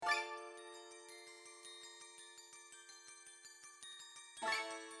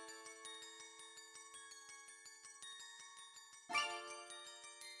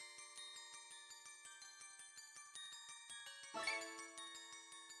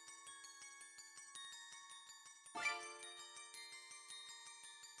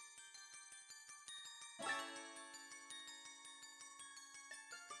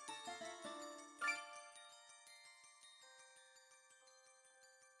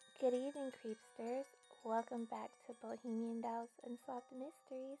Good evening, creepsters. Welcome back to Bohemian Dolls Unsolved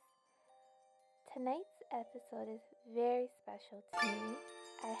Mysteries. Tonight's episode is very special to me.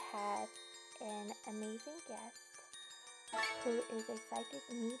 I have an amazing guest who is a psychic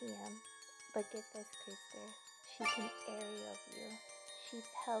medium. But get this, creepsters, she can aerial view. She's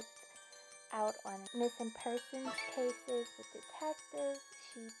helped out on missing persons cases with detectives.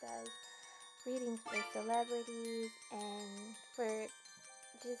 She does readings for celebrities and for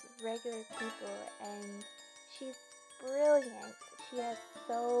just regular people, and she's brilliant. She has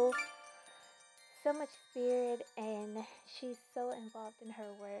so much spirit, and she's so involved in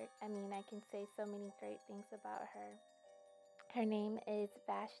her work. I mean, I can say so many great things about her. Her name is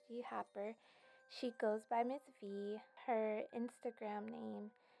Vashti Hopper. She goes by Miss V. Her Instagram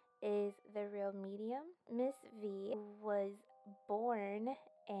name is The Real Medium. Miss V was born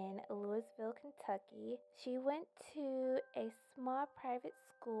in Louisville, Kentucky. She went to a small private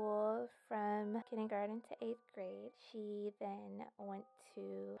school from kindergarten to 8th grade. She then went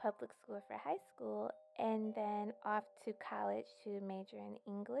to public school for high school and then off to college to major in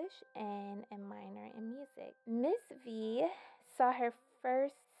English and a minor in music. Miss V saw her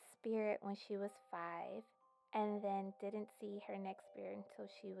first spirit when she was 5 and then didn't see her next spirit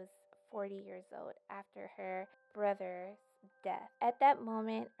until she was 40 years old after her brother's death. At that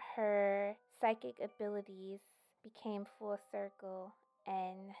moment, her psychic abilities became full circle,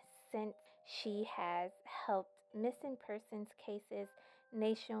 and since she has helped missing persons cases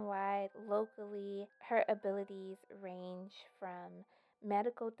nationwide, locally, her abilities range from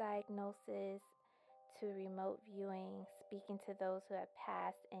medical diagnosis to remote viewing, speaking to those who have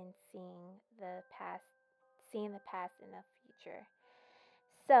passed and seeing the past and the future.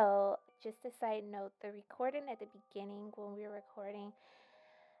 So, just a side note, the recording at the beginning when we were recording,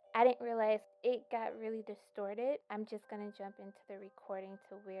 I didn't realize it got really distorted. I'm just going to jump into the recording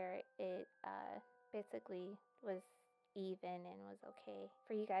to where it basically was even and was okay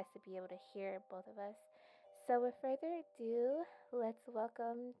for you guys to be able to hear both of us. So, with further ado, let's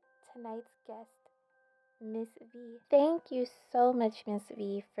welcome tonight's guest, Miss V. Thank you so much, Miss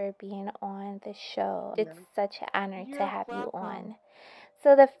V, for being on the show. It's such an honor to You're have you welcome. on.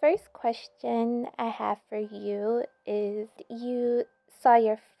 So, the first question I have for you is you saw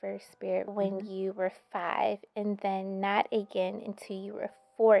your first spirit when you were 5 and then not again until you were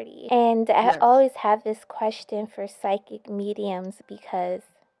 40. And I Yes. always have this question for psychic mediums because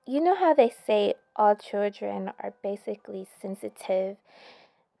you know how they say all children are basically sensitive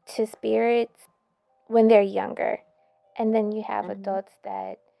to spirits when they're younger. And then you have adults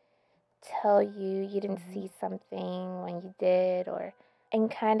that tell you didn't see something when you did, or and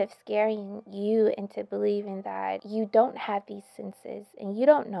kind of scaring you into believing that you don't have these senses and you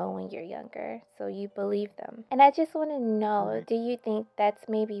don't know when you're younger, so you believe them. And I just want to know, Right. do you think that's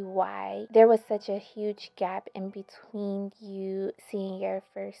maybe why there was such a huge gap in between you seeing your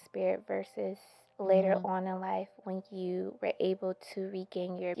first spirit versus later on in life when you were able to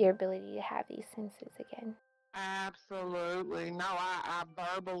regain your ability to have these senses again? Absolutely. No, I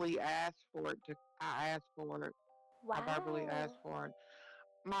verbally asked for it. I asked for it. I verbally Wow. asked for it.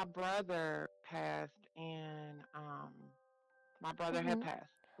 My brother passed, and my brother had Mhm.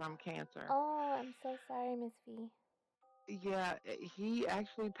 passed from cancer. Oh, I'm so sorry, Miss V. Yeah, he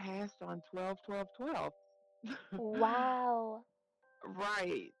actually passed on 12/12/12. Wow.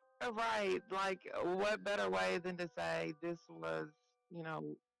 Right, right. Like, what better way than to say this was, you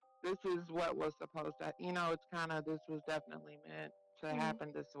know, this is what was supposed to, it's kind of, this was definitely meant to Mhm.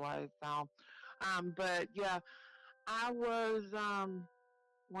 happen this way. So, but yeah, I was,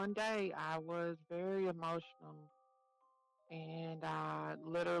 one day I was very emotional, and I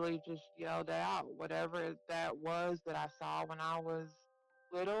literally just yelled out whatever that was that I saw when I was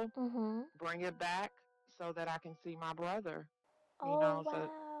little, Mhm. bring it back so that I can see my brother, Oh, so.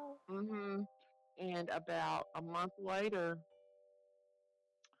 wow. hmm And about a month later,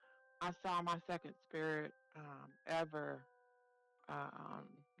 I saw my second spirit ever um,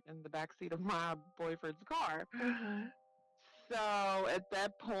 in the backseat of my boyfriend's car. Mhm. So at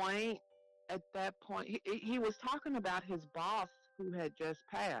that point, he was talking about his boss who had just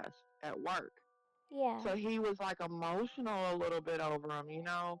passed at work. Yeah. So he was like emotional a little bit over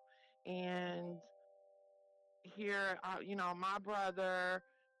him, and here, my brother,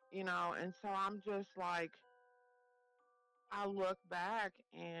 and so I'm just like, I look back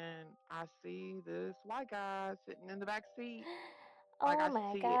and I see this white guy sitting in the back seat. Like, Oh I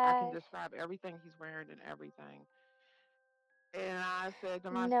my see it, I can gosh. describe everything he's wearing and everything. And I said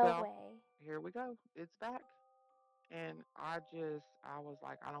to No myself, way. here we go, it's back. And I was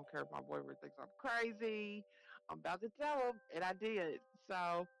like, I don't care if my boyfriend thinks I'm crazy. I'm about to tell him. And I did.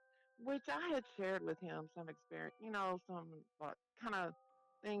 So which I had shared with him some experience, some like kind of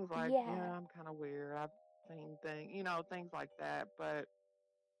things like, Yeah. yeah, I'm kind of weird. I've seen things, things like that. But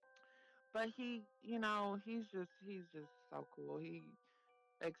he, he's just so cool. He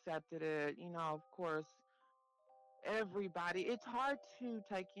accepted it. Of course, everybody, it's hard to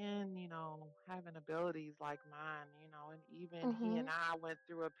take in, having abilities like mine, and even he and Mhm. I went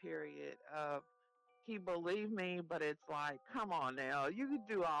through a period of he believed me, but it's like, come on now,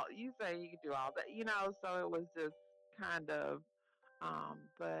 you say you could do all that, so it was just kind of,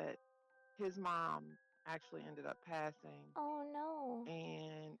 but his mom actually ended up passing. Oh no.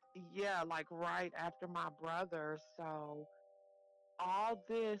 And yeah, like right after my brother. So all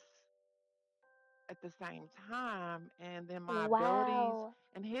this at the same time, and then my abilities Wow.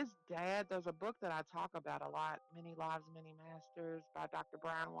 and his dad, there's a book that I talk about a lot, Many Lives, Many Masters by Dr.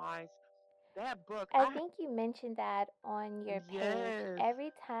 Brian Weiss. That book, I think you mentioned that on your page. yes,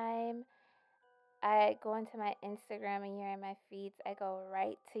 Every time I go into my Instagram and you're in my feeds, I go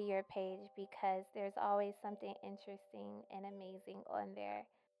right to your page because there's always something interesting and amazing on there.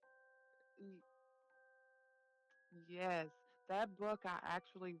 y- yes, that book I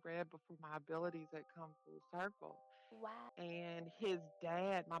actually read before my abilities had come full circle. Wow. And his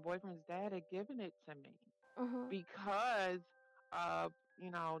dad, my boyfriend's dad, had given it to me Mhm. because of,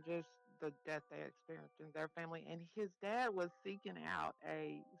 just the death they experienced in their family. And his dad was seeking out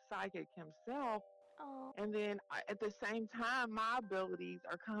a psychic himself. Oh, And then at the same time, my abilities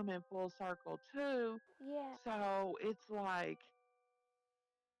are coming full circle too. yeah. So it's like,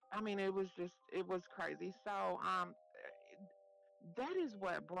 I mean, it was crazy. So, that is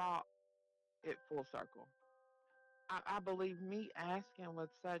what brought it full circle. I believe me asking with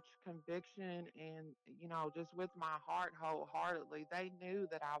such conviction and, just with my heart wholeheartedly, they knew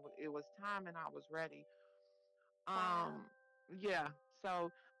that it was time and I was ready. Wow. Um, yeah.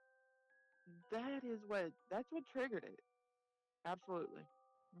 So that's what triggered it. Absolutely.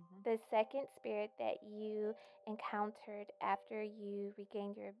 Hmm. The second spirit that you encountered after you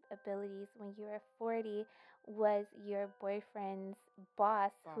regained your abilities when you were 40 was your boyfriend's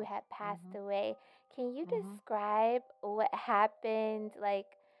boss who Boss. had passed Hmm. away. Can you Hmm. describe what happened? Like,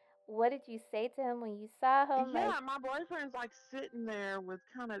 what did you say to him when you saw him? Like, Yeah, my boyfriend's like sitting there with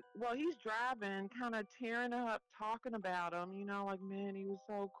kind of, well, he's driving, kind of tearing up, talking about him, like, man, he was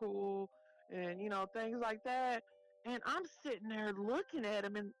so cool and, things like that. And I'm sitting there looking at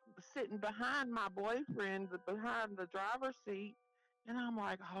him and sitting behind my boyfriend, behind the driver's seat. And I'm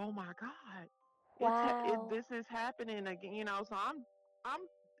like, oh my God, wow, this is happening again, so I'm,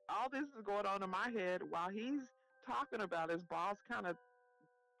 all this is going on in my head while he's talking about his boss kind of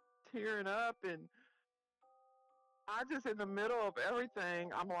tearing up. And I just in the middle of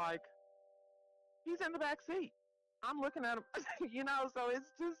everything, I'm like, he's in the back seat. I'm looking at him, So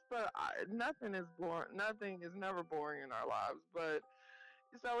it's just nothing is boring. Nothing is never boring in our lives, but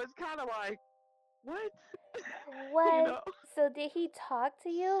so it's kind of like what, you what? know. So, did he talk to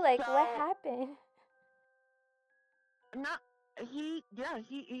you? Like, what So happened? not yeah,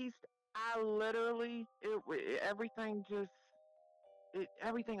 he's. I literally everything just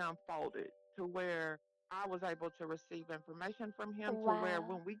everything unfolded to where I was able to receive information from him to where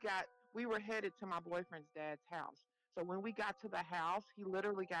Wow. we were headed to my boyfriend's dad's house. So when we got to the house, he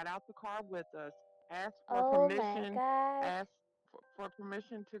literally got out the car with us, asked for Oh my permission, gosh. asked for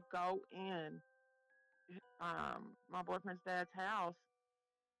permission to go in my boyfriend's dad's house.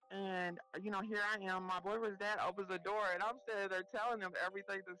 And here I am. My boyfriend's dad opens the door, and I'm sitting there telling him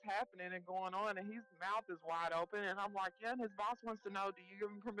everything that's happening and going on, and his mouth is wide open, and I'm like, "Yeah." And his boss wants to know, do you give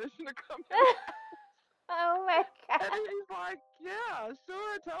him permission to come in the house? Oh my And gosh. he's like, "Yeah,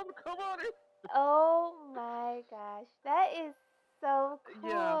 sure. Tell him to come on in." Oh my gosh. That is so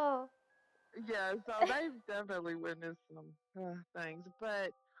Yeah, cool. yeah. So they've definitely witnessed some things,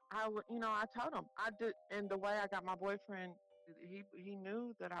 but I told him I did, and the way I got my boyfriend, he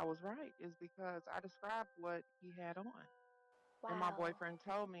knew that I was right is because I described what he had on. And my Wow. boyfriend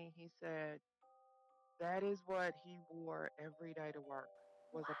told me, he said, that is what he wore every day to work,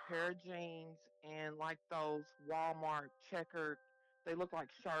 was a pair Wow. of jeans and like those Walmart checkered, they look like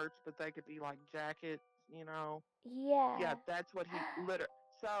shirts, but they could be like jackets, you know. Yeah, Yeah. that's what he literally.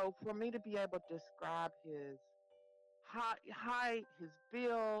 So for me to be able to describe his height, his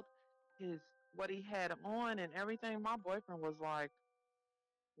build, his what he had on and everything, my boyfriend was like,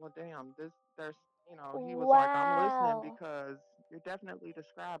 well, damn, he was like, I'm listening Wow. because you're definitely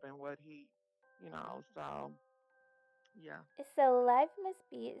describing what so yeah. So life must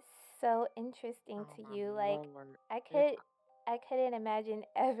be so interesting Oh to my you. Like Lord. I It's could I couldn't imagine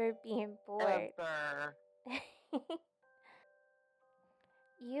ever being bored. ever.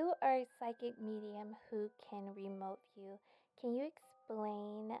 You are a psychic medium who can remote view. Can you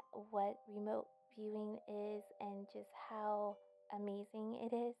explain what remote viewing is and just how amazing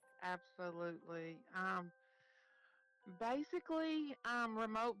it is? Absolutely. Basically,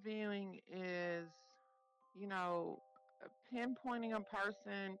 remote viewing is, you know, pinpointing a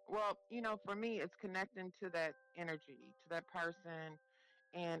person. Well, for me, it's connecting to that energy, to that person.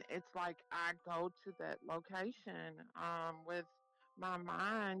 And it's like I go to that location with my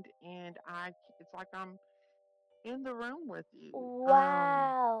mind, and it's like I'm in the room with you.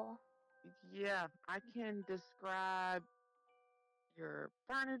 Wow. Yeah, I can describe your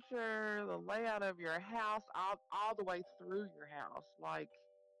furniture, the layout of your house, all the way through your house. Like,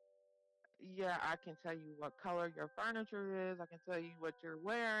 yeah, I can tell you what color your furniture is. I can tell you what you're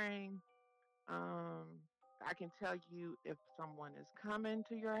wearing. Um, I can tell you if someone is coming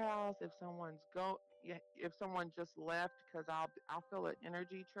to your house, if someone's go, yeah, if someone just left, because I'll feel an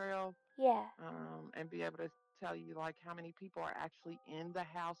energy trail, Yeah. and be able to tell you like how many people are actually in the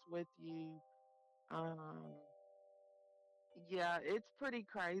house with you. Um, yeah, it's pretty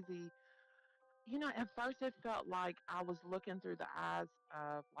crazy. At first it felt like I was looking through the eyes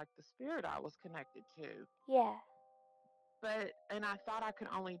of like the spirit I was connected to. Yeah. And I thought I could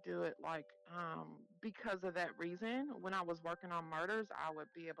only do it like because of that reason. When I was working on murders, I would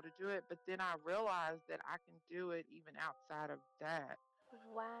be able to do it, but then I realized that I can do it even outside of that.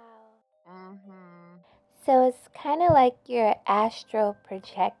 Wow. Mhm. So it's kind of like you're astral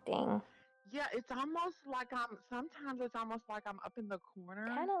projecting, Yeah, it's almost like sometimes it's almost like I'm up in the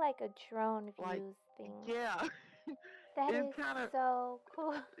kind corner. of like a drone Like, views thing. yeah. That It's is kind of, so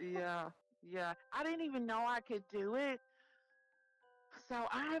cool. yeah. Yeah. I didn't even know I could do it. So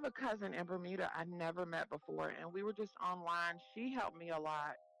I have a cousin in Bermuda I never met before, and we were just online. She helped me a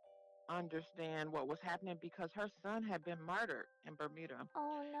lot understand what was happening because her son had been murdered in Bermuda.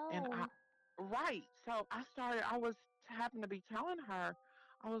 Oh And I, no. right. So I was happened to be telling her,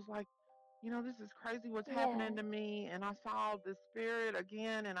 I was like, this is crazy what's Yeah. happening to me. And I saw the spirit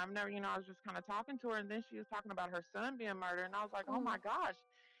again, and I've never, I was just kind of talking to her. And then she was talking about her son being murdered. And I was like, oh Mm. my gosh.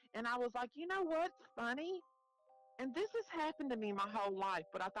 And I was like, you know what's funny? And this has happened to me my whole life,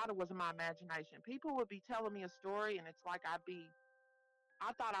 but I thought it was in my imagination. People would be telling me a story, and it's like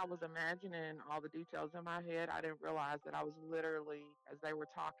I thought I was imagining all the details in my head. I didn't realize that I was literally, as they were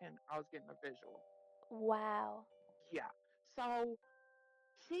talking, I was getting a visual. Wow. Yeah. So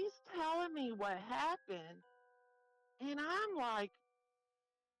she's telling me what happened, and I'm like,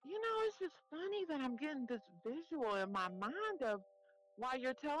 it's just funny that I'm getting this visual in my mind of while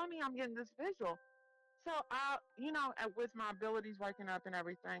you're telling me I'm getting this visual. So with my abilities waking up and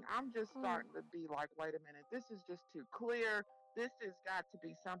everything, I'm just Mm. starting to be like, wait a minute, this is just too clear. This has got to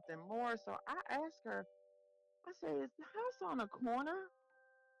be something more. So I asked her, I said, is the house on a corner?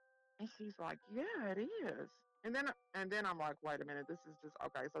 And she's like, yeah, it is. And then I'm like, wait a minute, this is just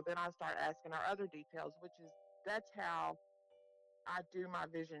okay. So then I start asking her other details, which is that's how I do my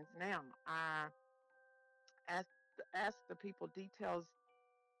visions now. I ask ask the people details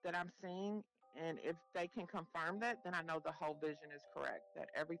that I'm seeing. And if they can confirm that, then I know the whole vision is correct, that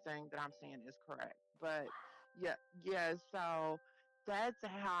everything that I'm seeing is correct. But yeah, yeah, so that's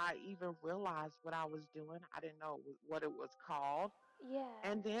how I even realized what I was doing. I didn't know what it was called. Yeah.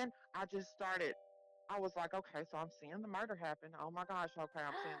 And then I was like, okay, so I'm seeing the murder happen. Oh my gosh, okay,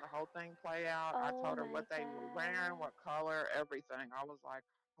 I'm seeing the whole thing play out. I Oh told her my what they were wearing, god. what color, everything. I was like,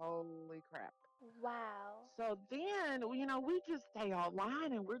 holy crap. Wow. So then, we just stay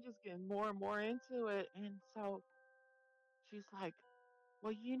online and we're just getting more and more into it. And so she's like,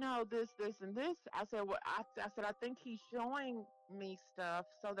 well, this, and this. I said, well, I said, I think he's showing me stuff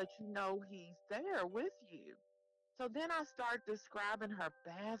so that he's there with you. So then I start describing her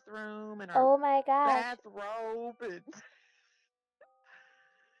bathroom and her Oh my gosh. bathrobe. And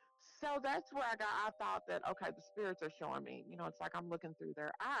so that's where I thought that, okay, the spirits are showing me, it's like I'm looking through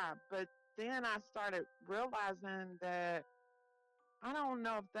their eye. But then I started realizing that I don't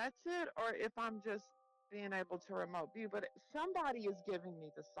know if that's it or if I'm just being able to remote view, but somebody is giving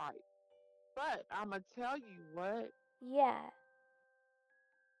me the sight. But I'm going to tell you what, Yeah.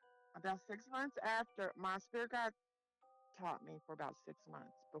 about 6 months after my spirit guide taught me for about 6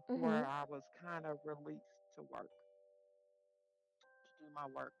 months before Mhm. I was kind of released to work, to do my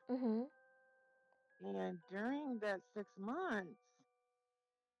work. Mhm. And during that 6 months,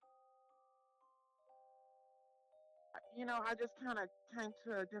 I just kind of came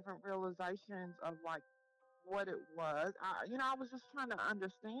to different realizations of like what it was. I was just trying to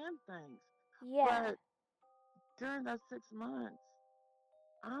understand things. Yeah. But during those 6 months,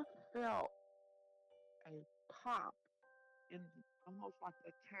 I felt a pop in almost like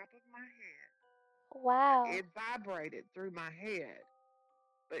the top of my head. Wow. It vibrated through my head,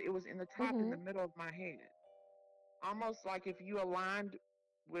 but it was in the top in the Mhm. middle of my head. Almost like if you aligned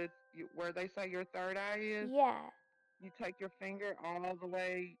with where they say your third eye is, Yeah. you take your finger all the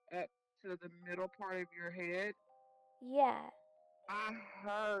way up to the middle part of your head. Yeah. I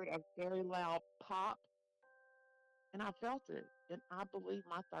heard a very loud pop and I felt it. And I believe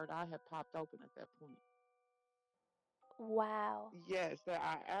my third eye had popped open at that point. Wow. Yes, that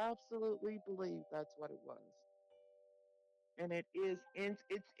I absolutely believe that's what it was. And it is in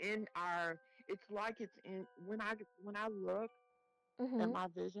it's in our it's like it's in when I look at Mhm. my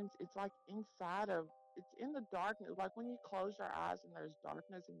visions, it's like inside of it's in the darkness. Like when you close your eyes and there's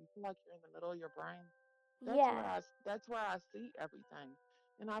darkness and you feel like you're in the middle of your brain. Yeah. That's where I see everything.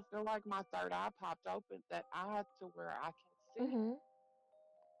 And I feel like my third eye popped open that eye to where I can see. Mhm.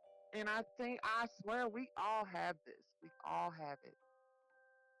 And I swear we all have this. We all have it.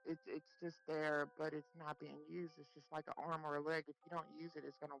 It's just there, but it's not being used. It's just like an arm or a leg. If you don't use it,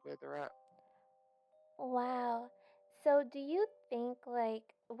 it's gonna wither up. Wow. So, do you think, like,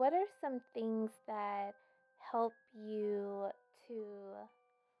 what are some things that help you to,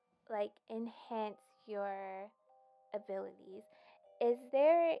 like, enhance your abilities? Is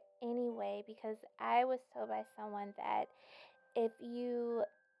there any way, because I was told by someone that if you,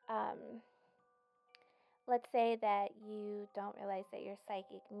 um, let's say that you don't realize that you're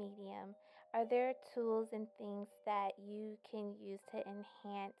psychic medium, are there tools and things that you can use to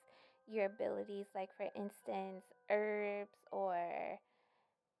enhance your abilities? Like, for instance, herbs or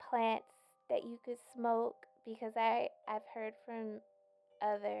plants that you could smoke? Because I've heard from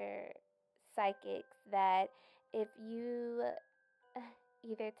other psychics that if you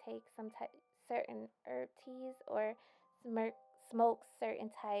either take some type certain herb teas or smoke certain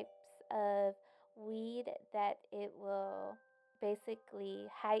types of weed that it will basically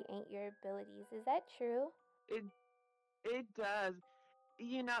heighten your abilities. Is that true? It it does.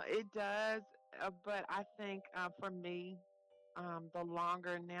 It does. But I think for me, the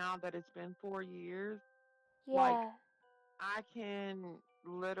longer now that it's been 4 years, like Yeah. I can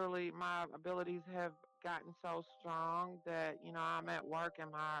literally my abilities have gotten so strong that I'm at work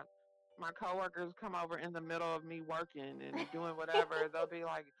and my coworkers come over in the middle of me working and doing whatever. They'll be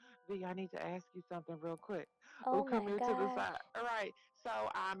like, "V, I need to ask you something real quick. Oh, Oh come my here to the gosh. side." All right. So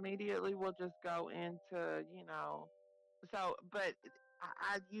I immediately will just go into, but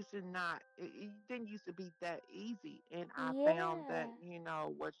I used to not. It didn't used to be that easy, and I found that Yeah.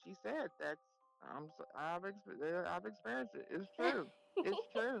 what she said. I've experienced it. It's true. It's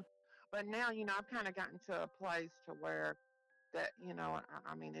true. But now I've kind of gotten to a place to where that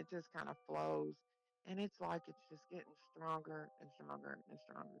I mean it just kind of flows, and it's like it's just getting stronger and stronger and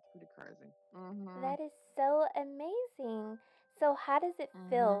stronger. It's pretty crazy. Mhm. That is so amazing. So, how does it Mhm.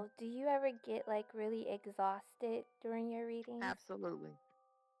 feel? Do you ever get like really exhausted during your readings? Absolutely.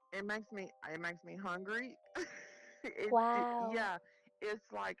 It makes me hungry. Wow. Yeah,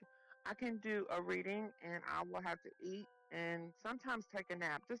 it's like I can do a reading and I will have to eat and sometimes take a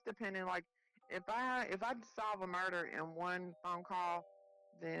nap, just depending. Like if I solve a murder in one phone call,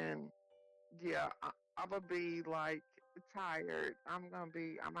 then yeah, I'm gonna be like tired. I'm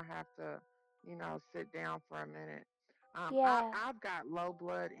gonna have to, sit down for a minute. Yeah. I've got low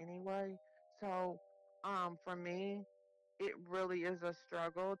blood anyway, so for me, it really is a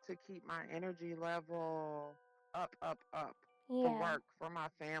struggle to keep my energy level up, up, up for Yeah. work, for my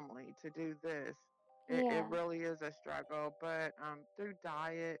family, to do this. It Yeah. really is a struggle, but through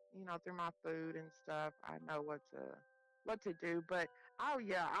diet, through my food and stuff, I know what to do. But oh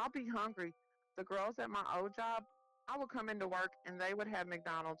yeah, I'll be hungry. The girls at my old job, I would come into work and they would have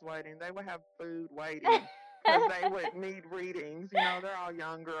McDonald's waiting. They would have food waiting because they would need readings. They're all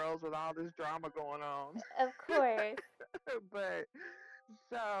young girls with all this drama going on. Of course. But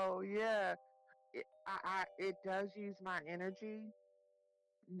so yeah, it does use my energy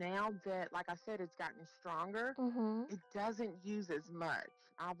now that, like I said, it's gotten stronger. Mhm. It doesn't use as much.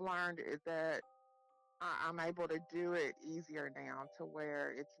 I've learned that I'm able to do it easier now to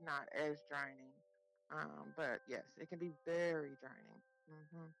where it's not as draining. But yes, it can be very draining.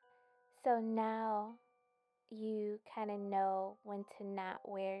 So now you kind of know when to not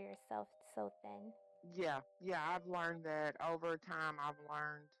wear yourself so thin. Yeah, yeah, I've learned that over time. I've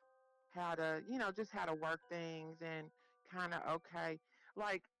learned how to, just how to work things and kind of okay,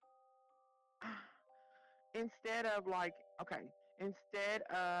 like instead of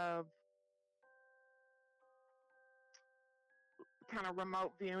kind of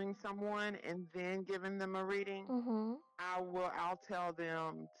remote viewing someone and then giving them a reading, Mhm. I'll tell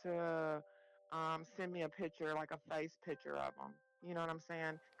them to send me a picture, like a face picture of them. You know what I'm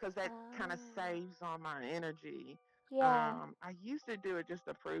saying? Because that kind of Ah, saves on my energy. yeah. I used to do it just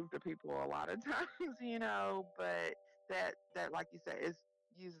to prove to people a lot of times, but that like you said is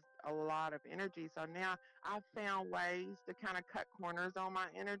uses a lot of energy. So now I've found ways to kind of cut corners on my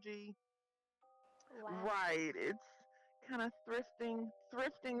energy. Wow. Right. It's kind of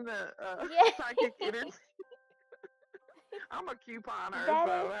thrifting the Yeah. psychic energy. I'm a couponer, That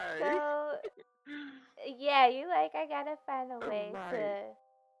is so hey. so. Yeah, you like, I gotta find a way Right. to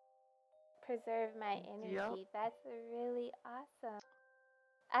preserve my Yep. energy. That's really awesome.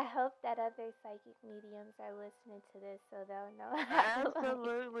 I hope that other psychic mediums are listening to this so they'll know how to,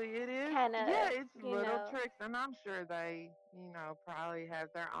 like, Absolutely. It is. kind Yeah, of, it's little tricks, and I'm sure they, probably have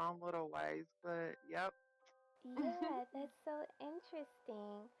their own little ways, but yep. yeah, that's so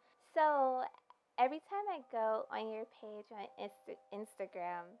interesting. So every time I go on your page on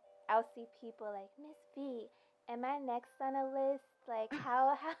Instagram, I'll see people like, Miss V, am I next on a list? Like,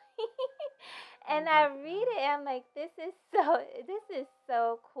 how Oh and my I read God. it, I'm like, this is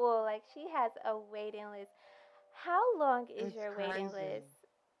so cool. Like, she has a waiting list. How long is It's your waiting list? crazy.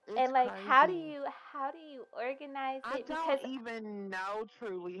 It's And like, how do crazy. you how do you organize I it? don't Because even know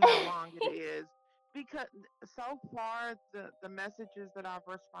truly how long it is because so far the messages that I've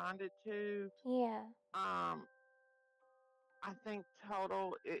responded to, yeah. um, I think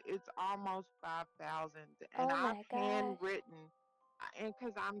total it's almost 5,000, and Oh I've my gosh. handwritten, and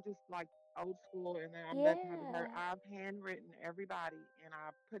because I'm just like old school and I'm that type of person, Yeah. I've handwritten everybody and I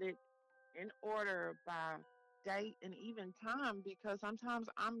put it in order by date and even time because sometimes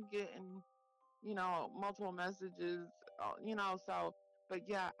I'm getting multiple messages, so but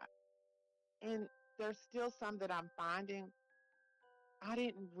yeah, and there's still some that I'm finding I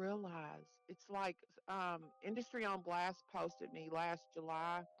didn't realize. It's like Industry on Blast posted me last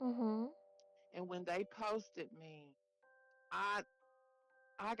July, Mhm. and when they posted me, I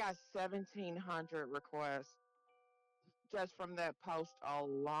I got 1,700 requests just from that post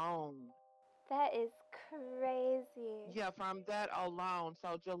alone. That is crazy. Yeah, from that alone.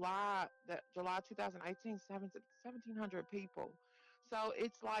 So July 2018, 1,700 people. So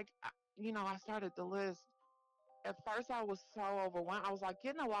it's like I started the list. At first I was so overwhelmed. I was like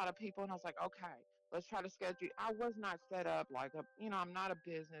getting a lot of people, and I was like, okay, let's try to schedule. I was not set up like I'm not a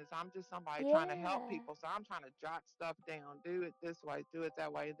business. I'm just somebody trying to help Yeah. people. So I'm trying to jot stuff down, do it this way, do it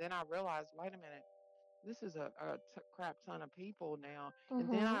that way. And then I realized, wait a minute, this is a crap ton of people now. And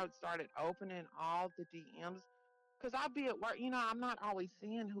then Mhm. I started opening all the DMs because I'll be at work. I'm not always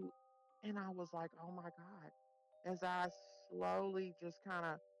seeing who. And I was like, oh my God. As I slowly just kind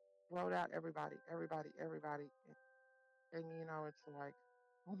of wrote out everybody, everybody, everybody. And it's like,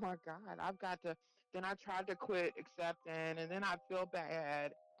 oh my God, I've got to. Then I tried to quit accepting, and then I feel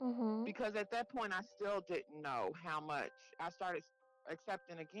bad Mhm. because at that point I still didn't know how much. I started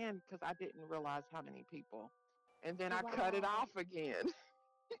accepting again because I didn't realize how many people. And then I cut it Wow. off again.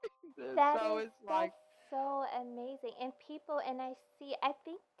 That So is it's like, that's so amazing. And people, and I see, I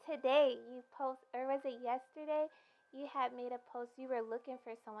think today you post, or was it yesterday? You had made a post. You were looking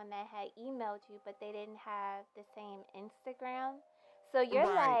for someone that had emailed you, but they didn't have the same Instagram. So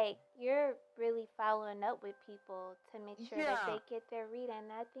right. you're really following up with people to make sure that Yeah, they get their read.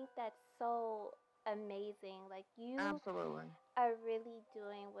 And I think that's so amazing. Like, you absolutely. are really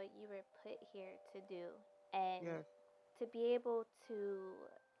doing what you were put here to do, and Yes, to be able to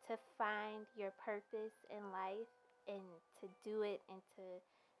find your purpose in life, and to do it, and to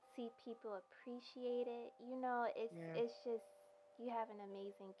see people appreciate it, it's yes. it's just, you have an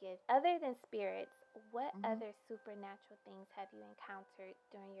amazing gift. Other than spirits, what Hmm. other supernatural things have you encountered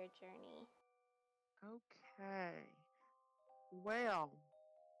during your journey? Okay. Well,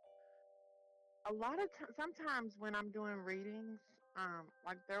 a lot of times, sometimes when I'm doing readings,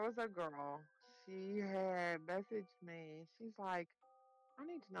 like there was a girl, she had messaged me. She's like, I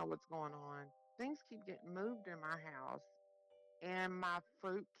need to know what's going on. Things keep getting moved in my house, and my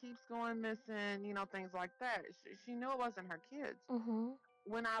fruit keeps going missing. Things like that. She knew it wasn't her kids. Mhm.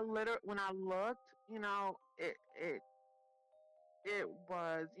 When I looked, it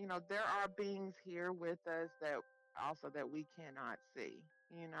was, there are beings here with us that also that we cannot see,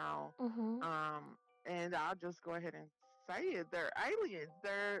 Mhm. um and I'll just go ahead and say it, they're aliens.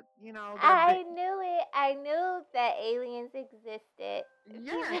 They're I knew it. I knew that aliens existed.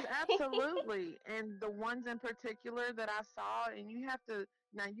 Yes, People. absolutely. And the ones in particular that I saw, and you have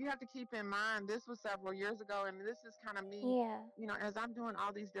to keep in mind this was several years ago, and this is kind of me, Yeah. as I'm doing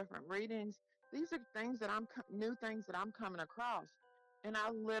all these different readings, these are things that new things that I'm coming across. And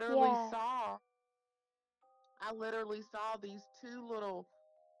Yeah. I literally saw these two little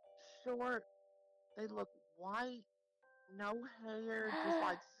short, they look white, no hair, just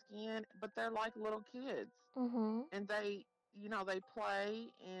like skin, but they're like little kids. Mhm. And they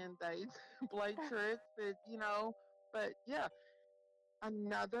play and they play tricks but yeah,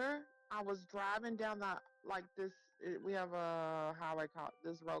 I was driving down we have a highway called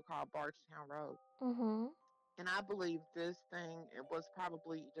this road called Bargetown Road. Mhm. And I believe this thing, it was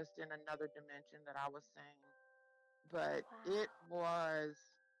probably just in another dimension that I was seeing, but it Wow. was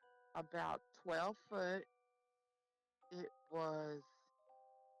about 12 foot. It was,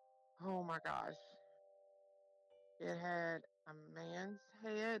 oh my gosh, it had a man's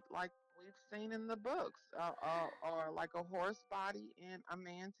head like we've seen in the books, or like a horse body in a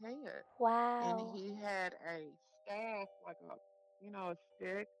man's head. And Wow. he had a staff, like a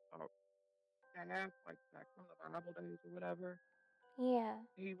stick or staff, like back from the Bible days or whatever. Yeah.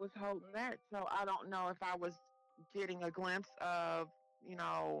 He was holding that. So I don't know if I was getting a glimpse of, you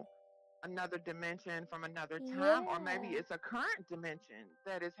know, another dimension from another time, or maybe Yeah. it's a current dimension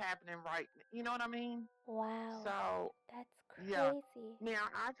that is happening you know what I mean? Wow. So, That's yeah. crazy. Now,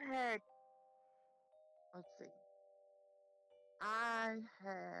 let's see,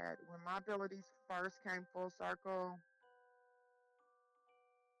 when my abilities first came full circle,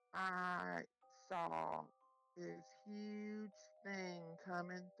 I saw this huge thing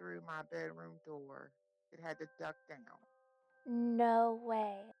coming through my bedroom door. It had to duck down. No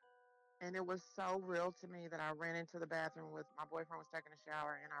way. And it was so real to me that I ran into the bathroom with my boyfriend was taking a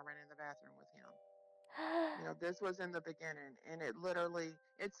shower and I ran in the bathroom with him. This was in the beginning and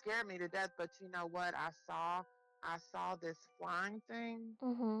it scared me to death, but you know what? I saw this flying thing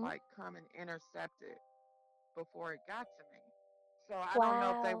Mhm. like come and intercept it before it got to me. So I don't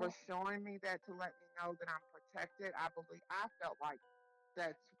know if they were Wow. showing me that to let me know that I'm protected. I felt like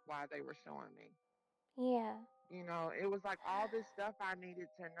that's why they were showing me. Yeah. It was like all this stuff I needed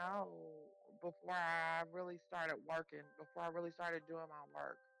to know before I really started working, before I really started doing my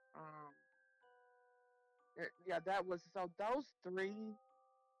work. Um, yeah, that was so those three,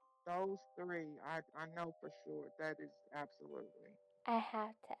 I know for sure. That is absolutely. I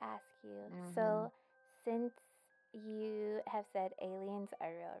have to ask you. Hmm. So, since you have said aliens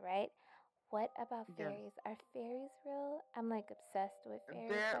are real, right? What about Yes. fairies? Are fairies real? I'm like obsessed with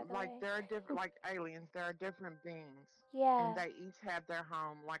fairies, by the way. They're different, like aliens. There are different beings, and Yeah. they each have their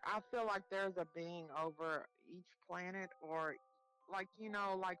home. Like I feel like there's a being over each planet, or like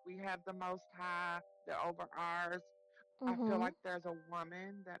like we have the Most High. They're over ours. I feel Mhm. like there's a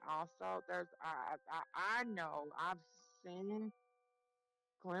woman that also there's. I know I've seen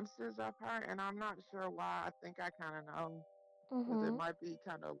glimpses of her, and I'm not sure why. I think I kind of know because it Mhm. might be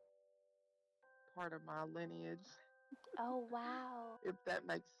kind of part of my lineage, Oh, wow. if that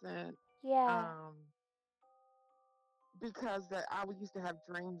makes sense. Yeah. Um, because I would used to have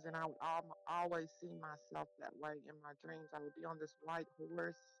dreams, and I would always see myself that way in my dreams. I would be on this white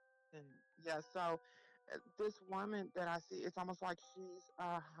horse, and yeah. So this woman that I see, it's almost like she's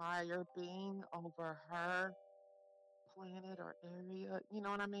a higher being over her planet or area. You know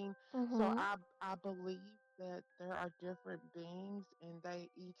what I mean? So Mhm. I believe that there are different beings, and they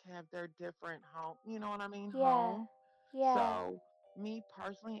each have their different home. You know what I mean? Yeah. Home. Yeah. So me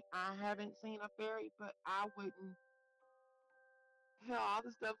personally, I haven't seen a fairy, but I wouldn't. Hell, all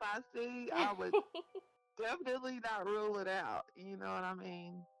the stuff I see, I would definitely not rule it out. You know what I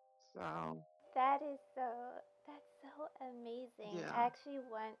mean? So That's so amazing. I yeah. actually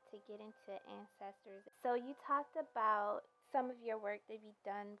want to get into ancestors. So you talked about some of your work that you've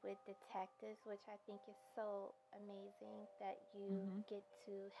done with detectives, which I think is so amazing that you Hmm. get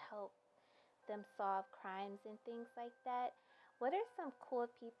to help them solve crimes and things like that. What are some cool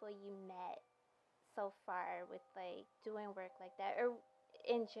people you met so far with like doing work like that, or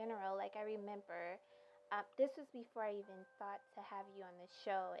in general? Like I remember, this was before I even thought to have you on the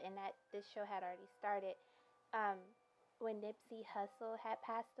show, and that this show had already started. Um, when Nipsey Hussle had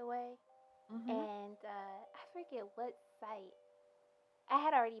passed away, Hmm. and I forget what site. I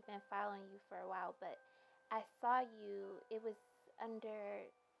had already been following you for a while, but I saw you. It was under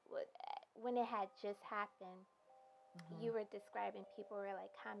when it had just happened. Hmm. You were describing people were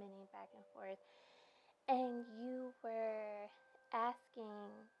like commenting back and forth, and you were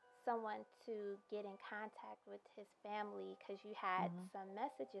asking someone to get in contact with his family because you had Hmm. some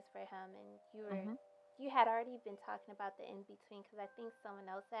messages for him, and Hmm. you had already been talking about the in between because I think someone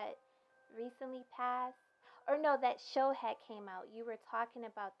else had recently passed, or no, that show had came out. You were talking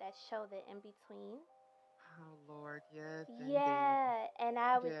about that show, the in between. Oh Lord, yes, indeed. Yeah, and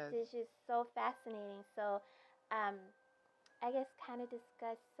I was Yes. it's just so fascinating. So, um, I guess kind of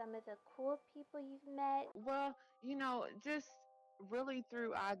discuss some of the cool people you've met. Well, just really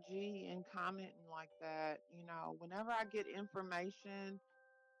through IG and commenting like that, whenever I get information,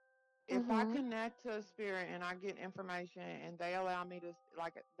 if I Mhm. connect to a spirit and I get information and they allow me to,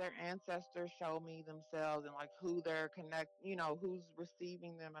 like, their ancestors show me themselves and like who they're who's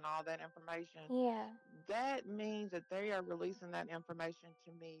receiving them and all that information, Yeah. that means that they are releasing that information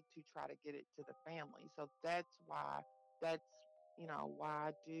to me to try to get it to the family. So that's why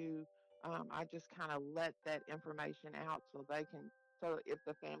I do. I just kind of let that information out so they can. So if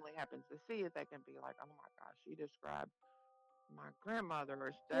the family happens to see it, they can be like, "Oh my gosh, she described my grandmother,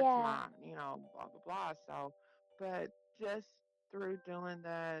 or that's Yeah. my, blah blah blah." So, but just through doing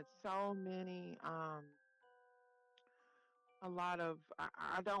that, so many, a lot of,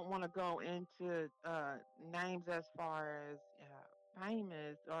 I don't want to go into names as far as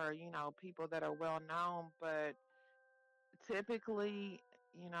famous, or people that are well known, but typically,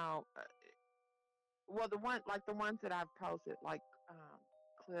 you know, uh, well, the ones that I've posted, like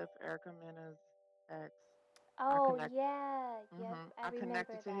Cliff Erica Mena's ex, I Oh, connect. yeah. Yep, I I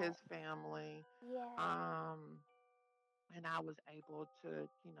connected remember to that. his family, Yeah. um, and I was able to,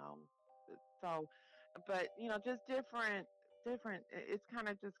 so, but just different. It's kind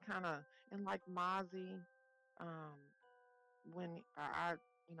of just kind of, and like Mozzie, um, when I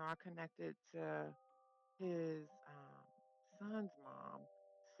connected to his son's mom,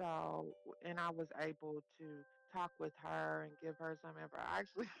 so, and I was able to talk with her and give her some info.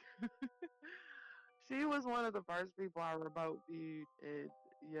 Actually, she was one of the first people I remote viewed, and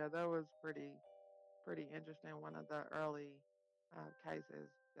yeah, that was pretty interesting. One of the early cases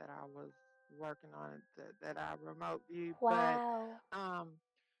that I was working on, that I remote viewed, but Wow. um,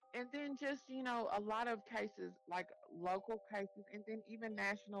 and then just a lot of cases, like local cases, and then even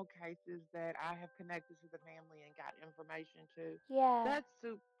national cases that I have connected to the family and got information to. Yeah.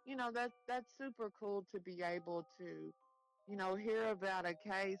 That's super cool to be able to hear about a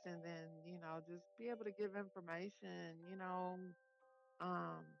case, and then just be able to give information,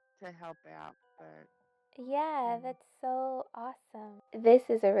 to help out. But Yeah, yeah. that's so awesome. This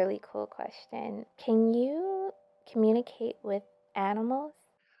is a really cool question. Can you communicate with animals?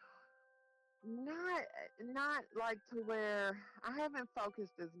 Not like to where I haven't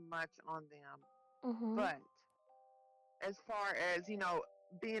focused as much on them, Mhm. but as far as,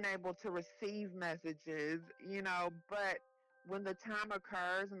 being able to receive messages, but when the time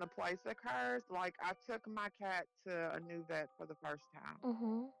occurs and the place occurs, like I took my cat to a new vet for the first time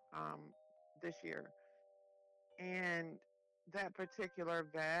Mhm. um this year, and that particular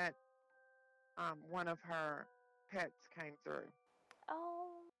vet, one of her pets came through.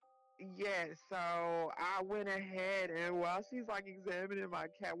 Oh. Yes, so I went ahead, and while she's like examining my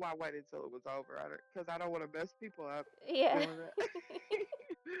cat, well, I waited until it was over, because I don't want to mess people up Yeah. doing that.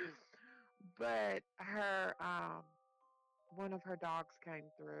 But one of her dogs came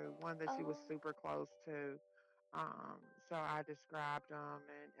through, one that she was Oh. super close to. So I described them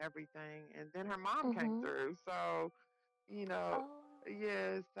and everything, and then her mom came Mhm. through. So, you know, Oh.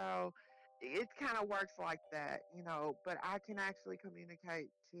 yeah, so it kind of works like that, but I can actually communicate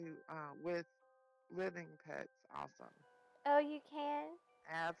with living pets also. Oh, you can?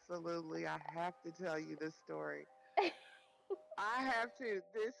 Absolutely. I have to tell you this story. I have to.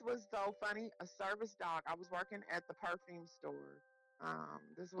 This was so funny. A service dog. I was working at the perfume store.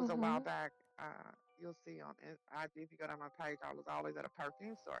 This was a while Mhm. back. You'll see on IG, if you go down my page, I was always at a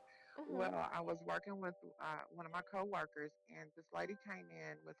perfume store. Mhm. Well, I was working with one of my coworkers, and this lady came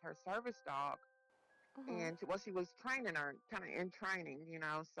in with her service dog, Mhm. and she was training her, kind of in training,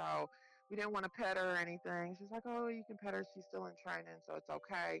 So we didn't want to pet her or anything. She's like, "Oh, you can pet her. She's still in training, so it's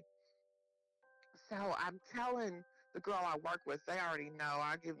okay." So I'm telling the girl I work with, they already know.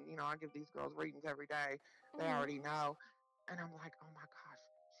 I give these girls readings every day. They Mhm. already know. And I'm like, "Oh my gosh,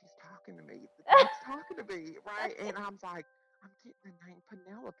 she's talking to me. The dog's talking to me, right?" And I'm like, I'm getting the name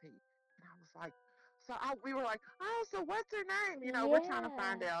Penelope. And I was like, we were like, "Oh, so what's her name?" We're trying to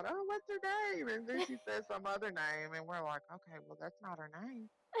find Yeah. out, "Oh, what's her name?" And then she said some other name. And we're like, "Okay, well, that's not her name."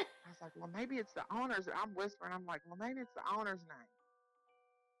 I was like, "Well, maybe it's the owner's." I'm whispering. I'm like, "Well, maybe it's the owner's name."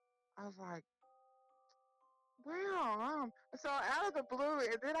 I was like, "Well, so out of the blue,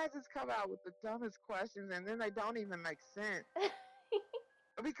 and then I just come out with the dumbest questions, and then they don't even make sense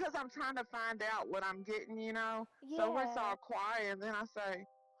because I'm trying to find out what I'm getting. So it's Yeah. all quiet, and then I say,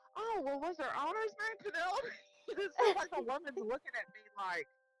 "Oh, well, was her owner's name Penelope?" It's just like the woman's looking at me like,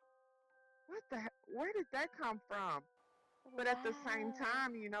 "What the heck? Where did that come from?" But at the same Wow.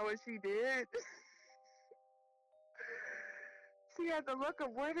 time, you know what she did? She had the look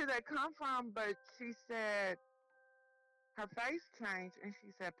of, where did that come from? But she said, her face changed, and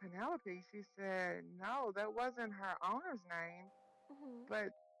she said, "Penelope." She said, "No, that wasn't her owner's name." Mhm.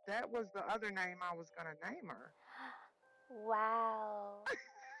 but that was the other name I was gonna name her. Wow.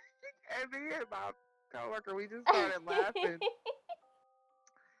 And me and my coworker, we just started laughing.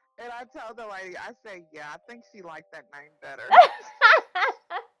 And I told the lady, I said, yeah, I think she liked that name better.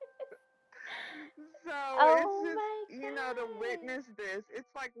 So it's Oh just, my to god. witness this, it's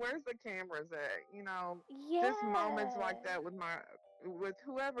like, where's the cameras at? Just moments like Yeah. that with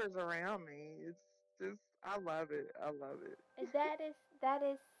whoever's around me. It's just, I love it. I love it. That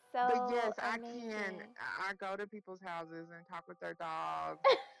is But so yes, amazing. I go to people's houses and talk with their dogs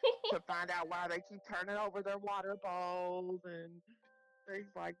to find out why they keep turning over their water bowls and things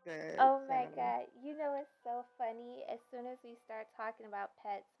like that. Oh my So, god. You know it's so funny. As soon as we start talking about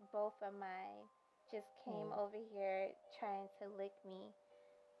pets, both of mine just came oh, over here trying to lick me.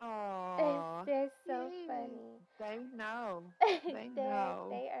 oh, They're so yay. funny. They know. They they know.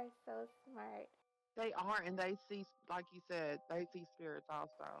 they are so smart. They are, and they see, like you said, they see spirits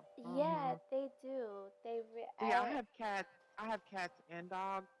also. Yeah, Hmm. they do. See, I have cats. I have cats and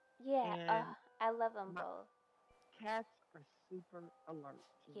dogs, Yeah. Oh, and I love them my both. cats are super alert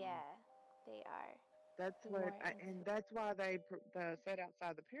to me. Yeah, they are. That's The what, more and into it. that's why they set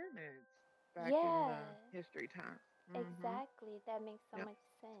outside the pyramids back in Yeah, the history times. Hmm. exactly. That makes so Yep. much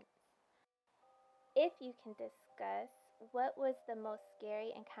sense. If you can discuss, what was the most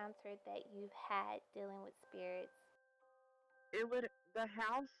scary encounter that you've had dealing with spirits? It would the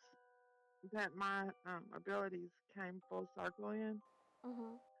house that my abilities came full circle in.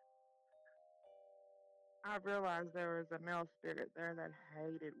 Mhm. I realized there was a male spirit there that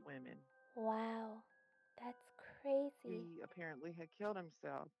hated women. Wow, that's crazy. He apparently had killed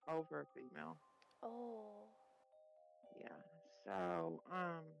himself over a female. Oh. Yeah. So,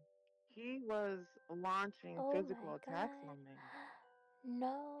 he was launching Oh my physical attacks god. on me.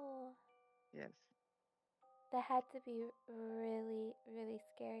 No. Yes. That had to be really, really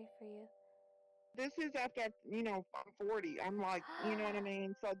scary for you. This is after, I'm 40. I'm like, you know what I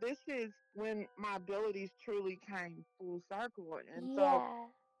mean? So this is when my abilities truly came full circle. And so Yeah.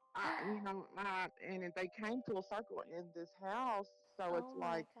 and they came full circle in this house. So it's Oh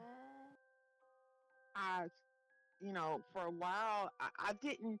my like god. I, for a while, I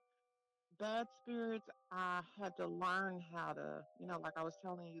didn't bad spirits. I had to learn how to, like I was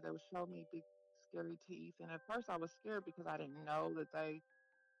telling you, they would show me big scary teeth, and at first I was scared because I didn't know that they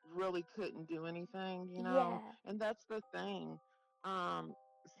really couldn't do anything. Yeah. And that's the thing. um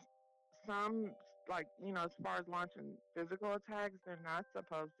s- some, like, as far as launching physical attacks, they're not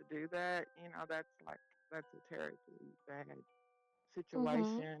supposed to do that. That's a terribly bad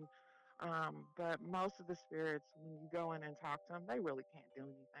Mhm. situation. But most of the spirits, when you go in and talk to them, they really can't do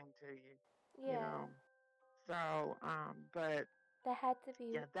anything to you, you Yeah. know. So, but That had to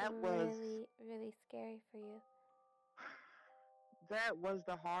be yeah, really, really scary for you. that was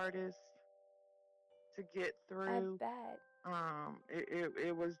the hardest to get I through. bet.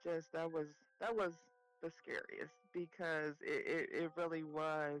 It was just, that was the scariest because it really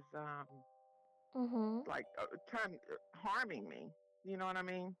was, Mhm. like, trying harming me. You know what I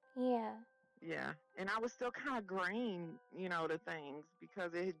mean? Yeah. Yeah, and I was still kind of green, to things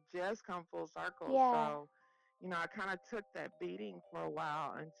because it had just come full circle. Yeah. So, I kind of took that beating for a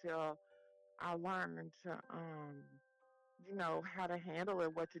while until I learned to, how to handle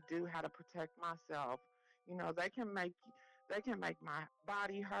it, what to do, how to protect myself. They can make my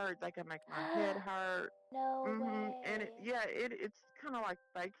body hurt. They can make my head hurt. No And way. it's kind of like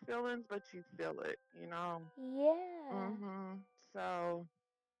fake feelings, but you feel it. Yeah. So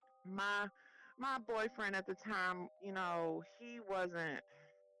my my boyfriend at the time, he wasn't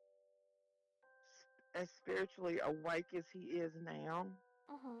as spiritually awake as he is now.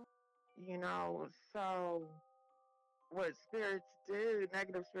 Mhm. So what spirits do,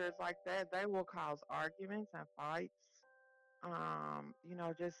 negative spirits like that, they will cause arguments and fights.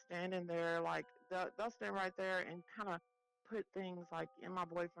 Just standing there, like, they'll stand right there and kind of put things like in my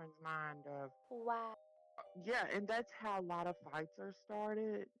boyfriend's mind of, Wow. yeah, and that's how a lot of fights are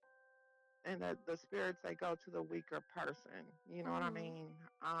started. And the spirits, they go to the weaker person. You know what I Mhm. mean?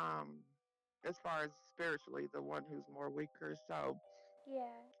 As far as spiritually, the one who's more weaker. So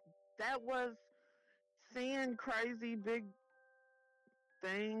Yeah. that was seeing crazy big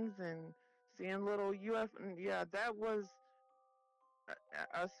things and seeing little UFO. Yeah, that was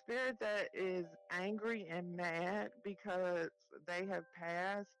a spirit that is angry and mad because they have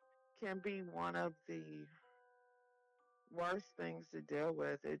passed. Can be one of the worst things to deal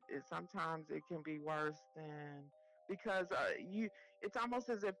with. It sometimes it can be worse than, because you it's almost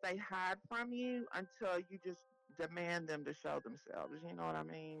as if they hide from you until you just demand them to show themselves. You know what I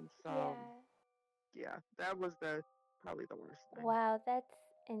mean? So Yeah. yeah, that was probably the worst thing. Wow, that's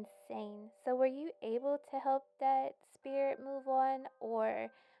insane. So were you able to help that spirit move on, or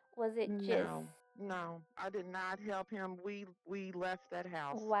was it just No, no, I did not help him. We left that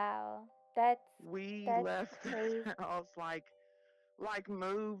house. wow, We that's left crazy. the house like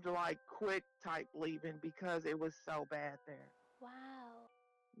moved like quick type leaving because it was so bad there. Wow.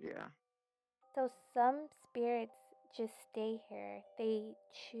 Yeah. So some spirits just stay here. They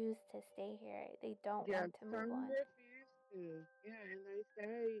choose to stay here. They don't Yeah, want to move some on. refuse to. Yeah, and they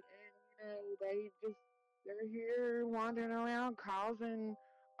stay, and they're here wandering around causing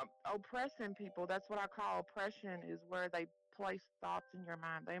oppressing people. That's what I call oppression. Is where they place thoughts in your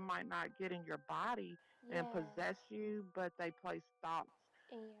mind. They might not get in your body and Yeah, possess you, but they place thoughts.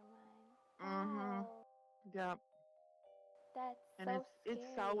 in your mind. Mm-hmm. Wow, Yep. that's And so it's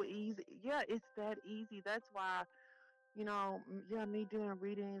so scary. easy. Yeah, it's that easy. That's why yeah, me doing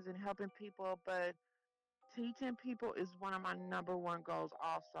readings and helping people, but teaching people is one of my number one goals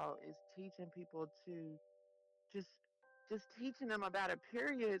also is teaching people to just teaching them about a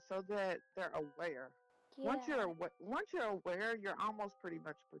period so that they're aware. Yeah, Once you're aware, you're almost pretty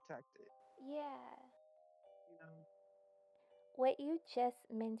much protected, yeah. you know. What you just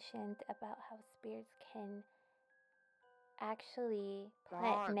mentioned about how spirits can actually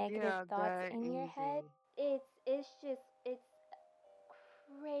plant Thought, negative yeah, thoughts that in your head, easy. it's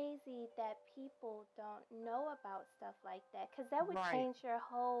crazy that people don't know about stuff like that, because that would Right. change your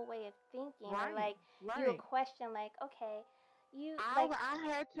whole way of thinking, or Right. like you would Right. question like, okay, you I like I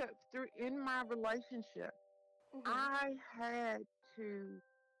had to through in my relationship mhm. I had to,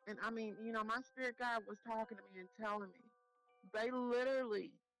 and I mean, my spirit guide was talking to me and telling me, they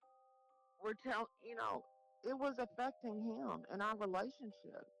literally were it was affecting him and our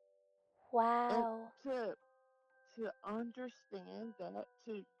relationship. And Wow. to understand that,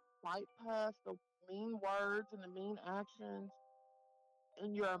 to fight past the mean words and the mean actions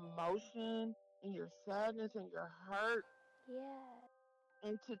and your emotion and your sadness and your hurt, Yeah.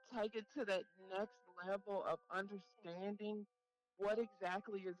 and to take it to that next level of understanding what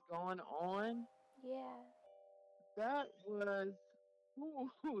exactly is going on. Yeah. That was,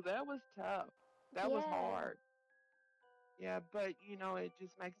 ooh, that was tough. That was Yeah. hard. Yeah, but it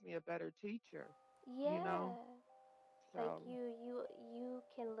just makes me a better teacher, you know? Yeah. Like So, you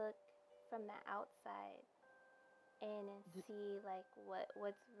can look from the outside and d- see like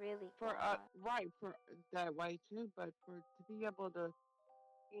what's really for going on. right, for that way too, but for to be able to,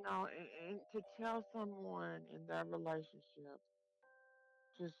 and to tell someone in that relationship,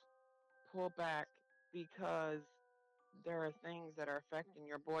 just pull back because there are things that are affecting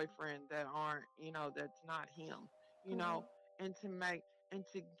your boyfriend that aren't, that's not him, you know, Mhm. and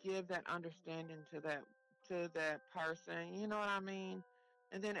to give that understanding to that person, you know what I mean?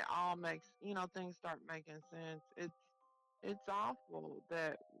 And then it all makes, things start making sense. It's awful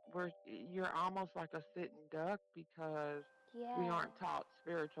that you're almost like a sitting duck because we Yeah. aren't taught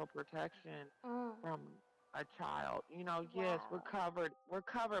spiritual protection Mm. from a child. Yes, Wow. we're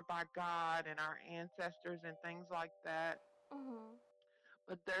covered by God and our ancestors and things like that, Mhm.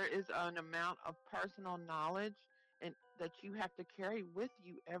 but there is an amount of personal knowledge and that you have to carry with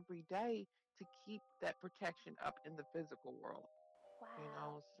you every day to keep that protection up in the physical world,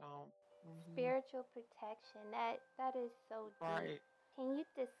 Wow. so Spiritual protection. That is so deep. right. Can you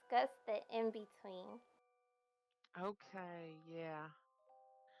discuss the in between? Okay, yeah.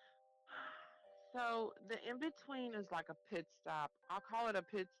 So the in between is like a pit stop. I'll call it a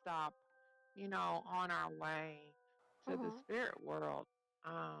pit stop, on our way to the Mhm. spirit world.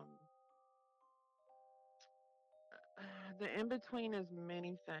 Um, the in between is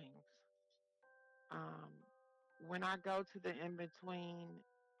many things. Um, when I go to the in between,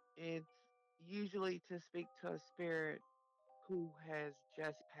 it's usually to speak to a spirit who has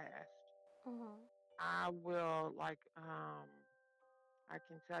just passed. Mhm. I will I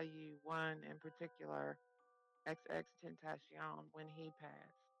can tell you one in particular, XX Tentacion, when he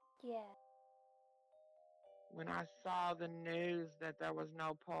passed. Yeah. When I saw the news that there was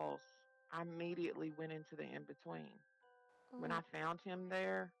no pulse, I immediately went into the in between. When I Mhm. found him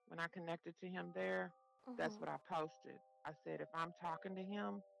there, when I connected to him there, that's Mhm. what I posted. I said, if I'm talking to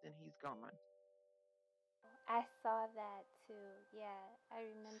him, then he's gone. I saw that too. Yeah, I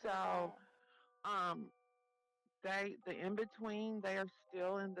remember So, that. um, the in between, they are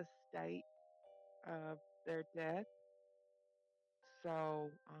still in the state of their death.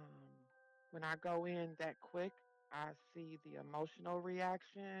 So, when I go in that quick, I see the emotional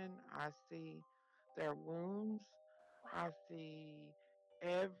reaction. I see their wounds. Wow. I see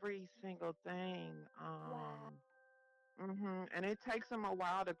every single thing. Wow. And it takes them a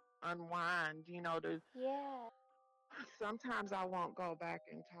while to unwind, Yeah. Sometimes I won't go back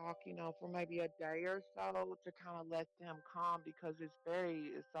and talk, for maybe a day or so to kind of let them calm because it's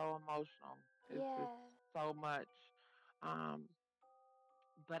so emotional. It's Yeah. so much. Um,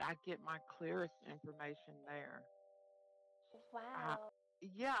 but I get my clearest information there. I, Wow.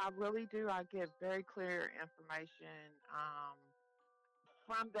 yeah, I really do. I get very clear information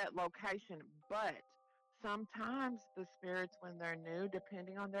from that location. But sometimes the spirits, when they're new,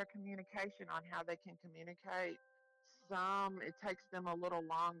 depending on their communication, on how they can communicate, it takes them a little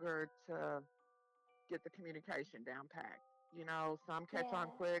longer to get the communication down packed. Some catch on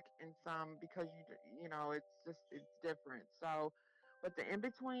Yeah. quick, and some because it's different. So, but the in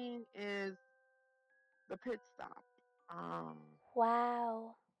between is the pit stop. Um,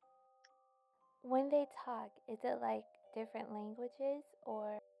 Wow. When they talk, is it like different languages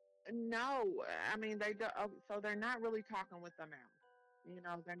or? no, I mean they do. So they're not really talking with the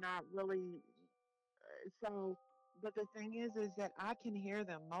mouth. They're not really. So, but the thing is that I can hear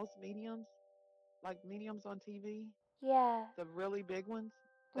them. Most mediums, like mediums on TV, Yeah. the really big ones,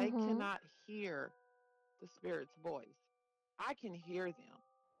 they Mhm. cannot hear the spirit's voice. I can hear them.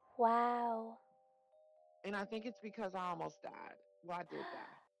 Wow. And I think it's because I almost died. Well, I did die.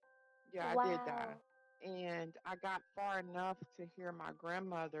 Yeah, I did die. Wow. And I got far enough to hear my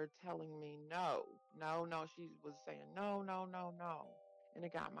grandmother telling me no, no, no. She was saying no, no, no, no. And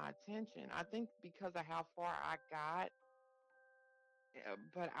it got my attention. I think because of how far I got,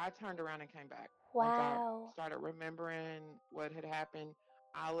 but I turned around and came back once I Wow. started remembering what had happened.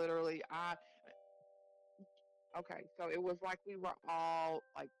 I literally, okay, so it was like we were all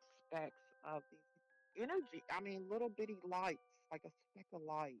like specks of these energy. I mean, little bitty lights, like a speck of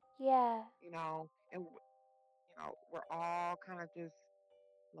light, Yeah. and we're all kind of just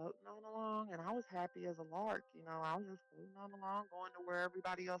floating on along. And I was happy as a lark. I was just floating on along, going to where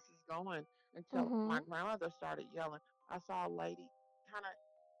everybody else is going until my Mhm. grandmother started yelling. I saw a lady kind of.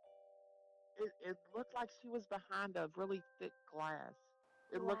 It looked like she was behind a really thick glass.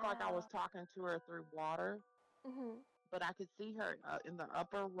 It looked like I was Wow. talking to her through water, Mhm. but I could see her in the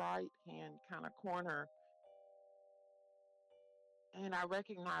upper right hand kind of corner, and I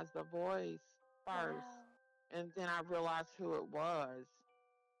recognized the voice first, Wow. and then I realized who it was.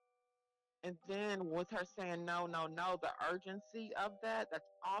 And then with her saying no, no, no, the urgency of that's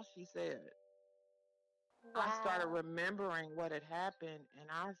all she said. I started Wow. remembering what had happened, and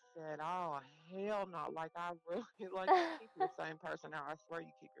I said, "Oh hell no!" Like I really like you keep your same personality. I swear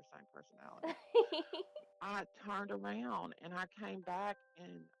you keep your same personality. I turned around and I came back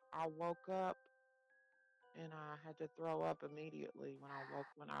and I woke up and I had to throw up immediately when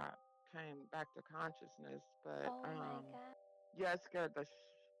I came back to consciousness. But Oh my god. yeah, it scared the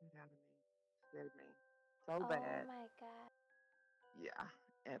shit out of me. Scared me so Oh bad. my god. Yeah.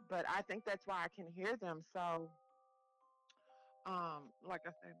 But I think that's why I can hear them. So like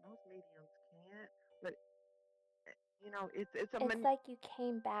I said, most mediums can't, but it's a It's like you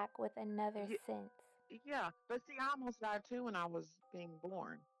came back with another yeah, sense. yeah. But see, I almost died too when I was being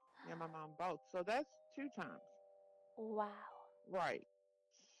born. Yeah, my mom both. So that's two times. Wow. Right.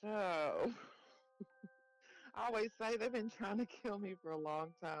 So I always say they've been trying to kill me for a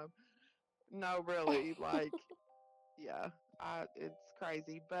long time. No, really, like, yeah, it's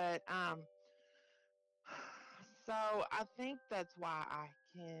crazy. But so I think that's why I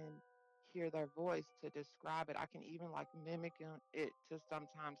can hear their voice to describe it. I can even like mimic it to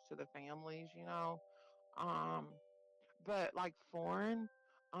sometimes to the families. Um, but like foreign,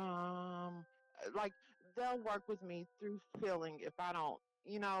 um, like they'll work with me through feeling if I don't,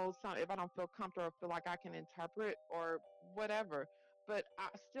 if I don't feel comfortable, or feel like I can interpret or whatever. But I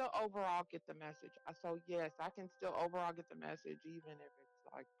still overall get the message. So yes, I can still overall get the message, even if it's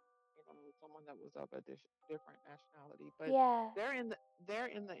like, someone that was of a different nationality. But Yeah. they're in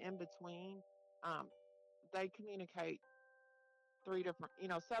the in between. Um, they communicate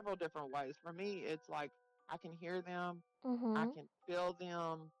several different ways. For me, it's like I can hear them, I Mhm. can feel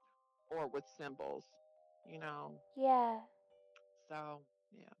them, or with symbols, you know. Yeah. So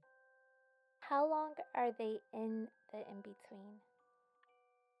yeah, How long are they in the in between?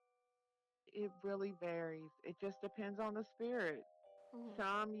 it really varies. It just depends on the spirit. Mhm.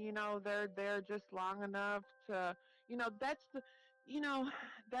 Some, they're there just long enough to, that's you know,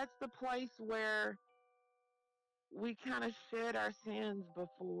 that's the place where we kind of shed our sins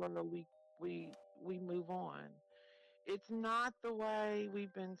before we move on. It's not the way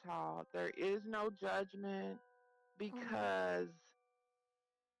we've been taught. There is no judgment Mhm. because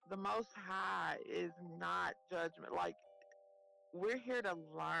the Most High is not judgment. Like, we're here to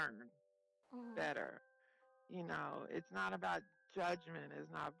learn Mhm. better. It's not about judgment.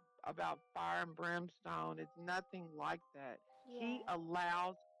 It's not. about fire and brimstone. It's nothing like that. He Yeah.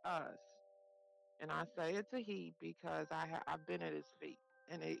 allows us, and I say it's a he because I've been at his feet,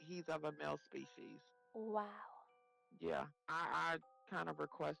 and he's of a male species. Wow. Yeah, I kind of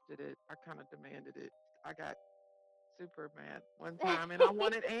requested it. I kind of demanded it. I got super mad one time, and I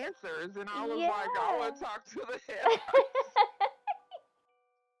wanted answers, and I was like, I want Yeah. to talk to the head person.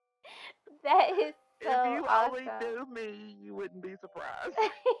 That is If so you only awesome. knew me, you wouldn't be surprised.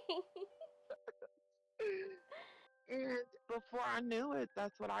 And before I knew it,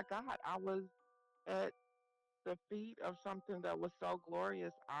 that's what I got. I was at the feet of something that was so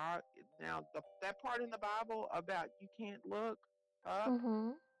glorious. I now that part in the Bible about you can't look up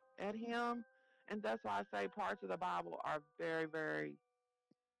Mhm. at him, and that's why I say parts of the Bible are very very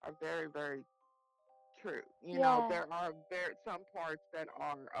true. You know, Yeah. there are very some parts that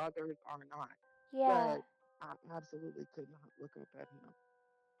are, others are not. Yeah. But I absolutely could not look up at him.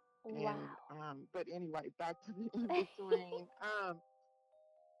 And Wow. but anyway, back to the in between.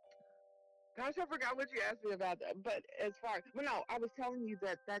 Gosh, I forgot what you asked me about that. But as far, well, no, I was telling you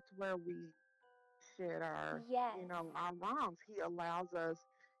that that's where we shed our, Yes. our wrongs. He allows us,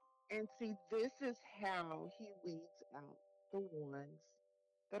 and see, this is how he weeds out the ones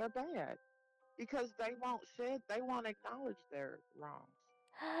that are bad because they won't acknowledge their wrongs.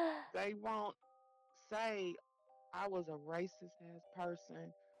 They won't say, I was a racist ass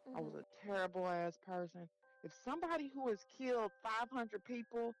person. I was Mhm. a terrible ass person. If somebody who has killed 500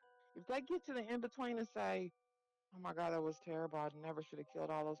 people, if they get to the in between and say, oh my God, that was terrible. I never should have killed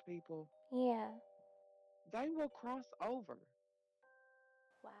all those people, Yeah. they will cross over.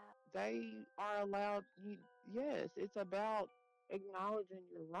 Wow. They are allowed, yes, it's about acknowledging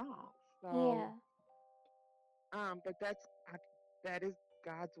your wrongs. So, Yeah. but that is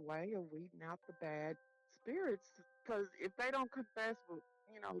God's way of weeding out the bad spirits. Because if they don't confess, well,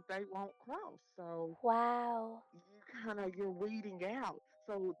 they won't cross. So Wow. you're weeding out.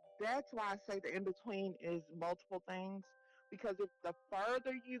 So that's why I say the in between is multiple things. Because if the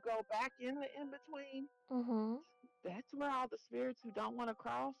further you go back in the in between, Mhm. that's where all the spirits who don't want to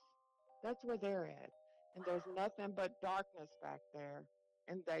cross, that's where they're at. And there's nothing but darkness back there.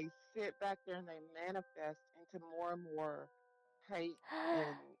 And they sit back there and they manifest into more and more hate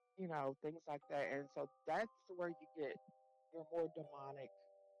and, things like that. And so that's where you get your more demonic.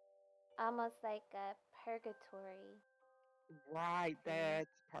 Almost like a purgatory. Right, See? that's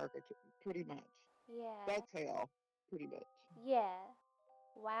purgatory, pretty much. Yeah. That's hell, pretty much. Yeah.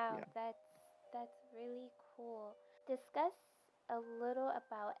 Wow, Yeah. that's really cool. Discuss a little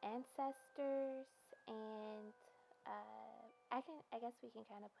about ancestors and I guess we can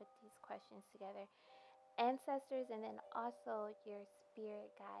kind of put these questions together. Ancestors and then also your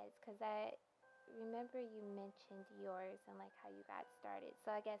spirit guides cuz I remember you mentioned yours and like how you got started.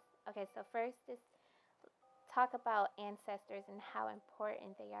 So I guess okay, so first is talk about ancestors and how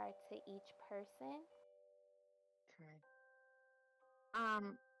important they are to each person. Okay.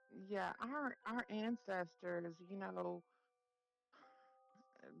 Um, yeah, our ancestors,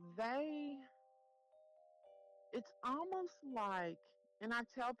 they it's almost like, and I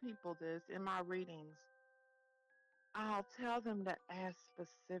tell people this in my readings, I'll tell them to ask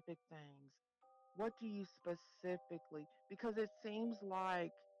specific things. What do you specifically? Because it seems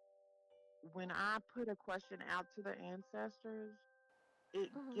like when I put a question out to the ancestors,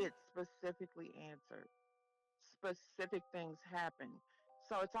 it Mhm. gets specifically answered. Specific things happen.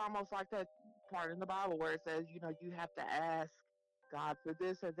 So it's almost like that part in the Bible where it says, you have to ask God for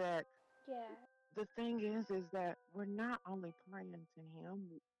this or that. Yeah. The thing is that we're not only praying to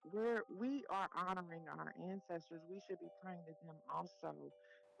him, we are honoring our ancestors. We should be praying to them also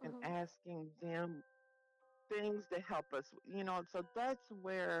and Mhm. asking them things to help us, so that's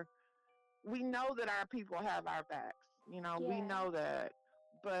where we know that our people have our backs, we Yeah. know that,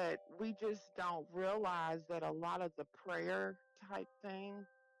 but we just don't realize that a lot of the prayer type thing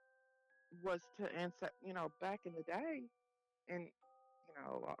was to answer, back in the day, and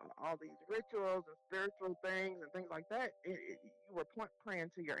all these rituals and spiritual things and things like that. You were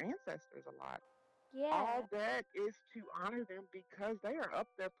praying to your ancestors a lot. All Yeah. that is to honor them because they are up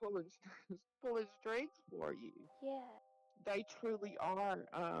there pulling pulling strings for you. Yeah. They truly are.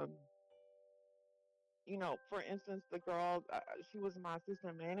 For instance, the girl, she was my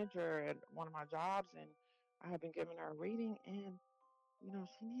assistant manager at one of my jobs, and I had been giving her a reading, and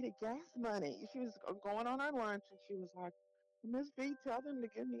she needed gas money. She was going on her lunch, and she was like, Miss V, tell them to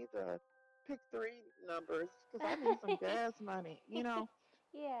give me the pick three numbers because I need some gas money.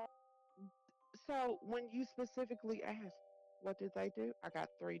 Yeah. So when you specifically asked, what did they do? I got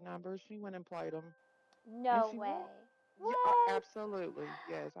three numbers. She went and played them, and No she won. way. Yeah, oh, What? absolutely.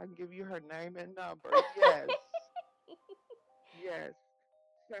 Yes, I can give you her name and number. Yes. Yes.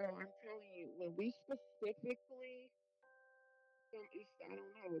 So I'm telling you, when we specifically I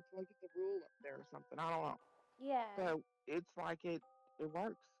don't know, it's like it's a rule up there or something. I don't know. Yeah. But it's like it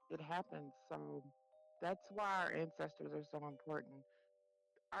works. It happens. So that's why our ancestors are so important.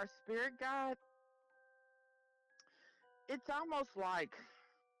 Our spirit guide, it's almost like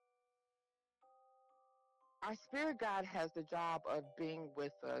our spirit guide has the job of being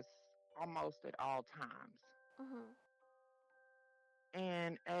with us almost at all times. Mhm.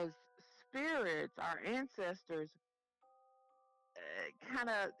 And as spirits, our ancestors kind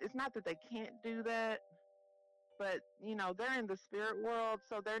of, it's not that they can't do that, but they're in the spirit world,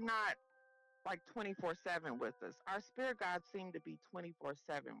 so they're not like 24/7 with us. Our spirit guides seem to be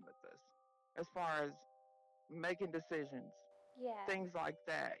 24/7 with us as far as making decisions, Yeah. things like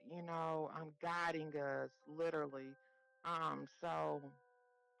that, guiding us literally. So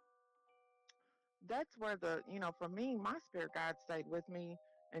that's where for me, my spirit guide stayed with me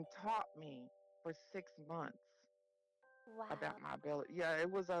and taught me for 6 months Wow. about my ability. Yeah, it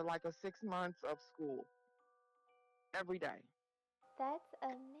was like a 6 months of school every day. That's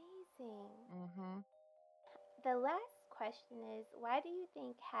amazing. Mm-hmm. The last question is, why do you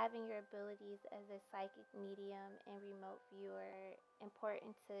think having your abilities as a psychic medium and remote viewer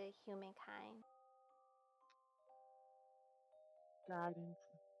important to humankind? Guidance,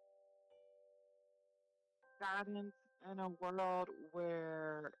 guidance in a world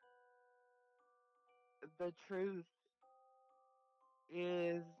where the truth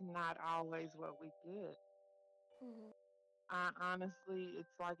is not always what we get. Mhm. I honestly,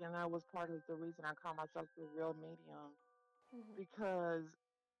 it's like, and that was part of the reason I call myself the real medium, Mhm. because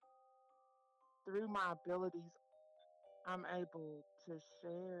through my abilities, I'm able to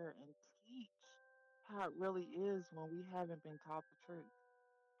share and teach how it really is when we haven't been taught the truth,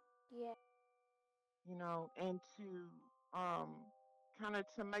 Yeah. and to kind of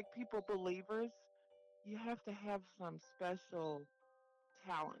to make people believers, you have to have some special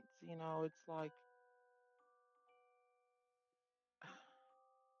talents. It's like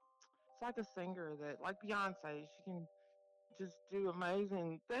it's like a singer that, like Beyonce, she can just do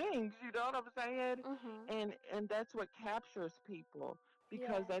amazing things, you know what I'm saying? Mhm. And that's what captures people,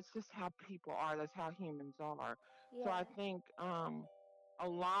 because Yeah. that's just how people are. That's how humans are. So Yeah. I think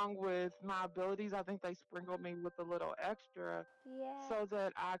along with my abilities, I think they sprinkled me with a little extra Yeah. so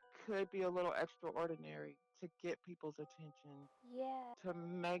that I could be a little extraordinary to get people's attention, Yeah. to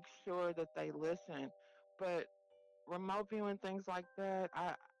make sure that they listen. But remote viewing, things like that,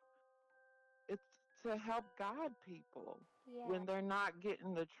 it's to help guide people Yeah. when they're not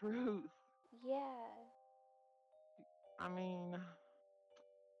getting the truth. Yeah. I mean,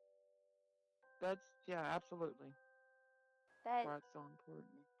 yeah, absolutely. That's That why it's so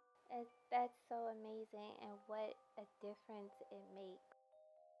important. that's so amazing, and what a difference it makes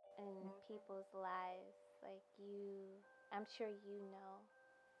in Hmm. people's lives. Like I'm sure you know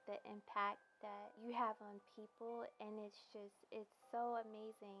the impact that you have on people, and it's so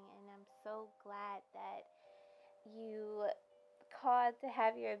amazing, and I'm so glad that you called to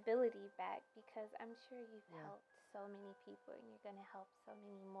have your ability back, because I'm sure you've Yeah. helped so many people and you're going to help so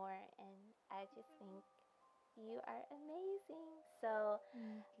many more, and I just think you are amazing. So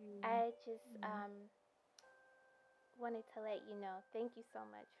Thank you. I just Mm. wanted to let you know, thank you so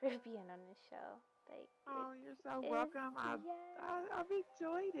much for being on the show. Like Oh, you're so it's welcome. yeah. I've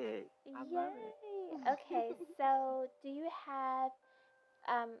enjoyed it. I love it. Yay! Okay, so do you have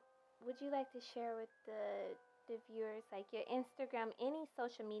um would you like to share with the viewers like your Instagram, any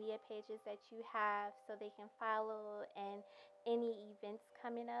social media pages that you have so they can follow, and any events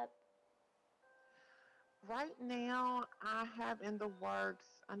coming up? Right now, I have in the works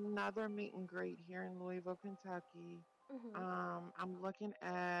another meet and greet here in Louisville, Kentucky. Mhm. I'm looking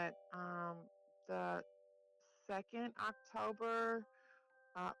at the 2nd October,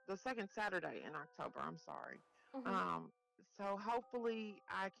 the second Saturday in October. I'm sorry. Mhm. Um, so hopefully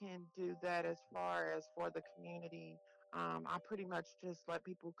I can do that as far as for the community. I pretty much just let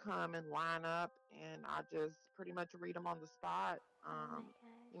people come and line up, and I just pretty much read them on the spot. Oh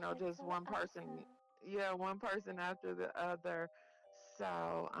my gosh, that's Just so one person, awesome. yeah, one person after the other.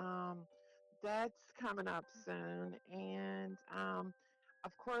 So that's coming up soon, and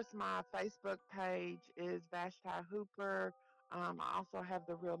of course my Facebook page is Vashti Hooper. I also have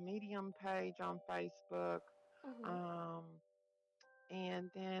the Real Medium page on Facebook. Mhm. Um,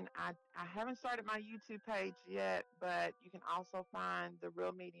 and then I haven't started my YouTube page yet, but you can also find the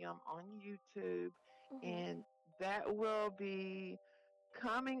Real Medium on YouTube. Mhm. And that will be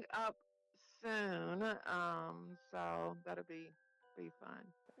coming up soon. So that'll be fun.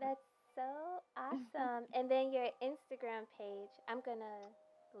 That's so awesome. And then your Instagram page, I'm gonna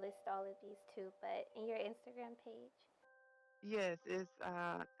list all of these too, but in your Instagram page. Yes, it's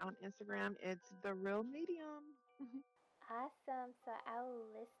on Instagram. It's the real medium. Awesome. So I'll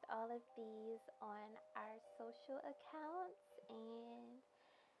list all of these on our social accounts. And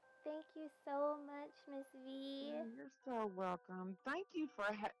thank you so much, Miss V. You're so welcome. Thank you for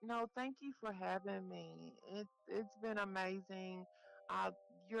no, thank you for having me. It's been amazing. Uh,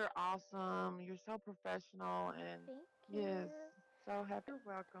 you're awesome. You're so professional, and Thank yes, you. so happy. You're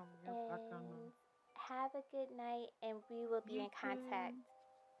welcome. You're welcome. And have a good night, and we will be You in contact.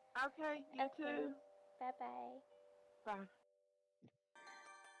 too. Okay, you Okay. too. Bye bye. Bye.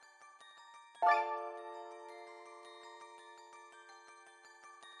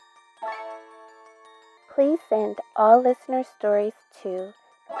 Please send all listener stories to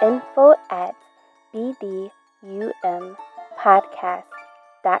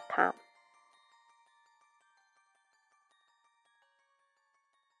info@bdumpodcast.com.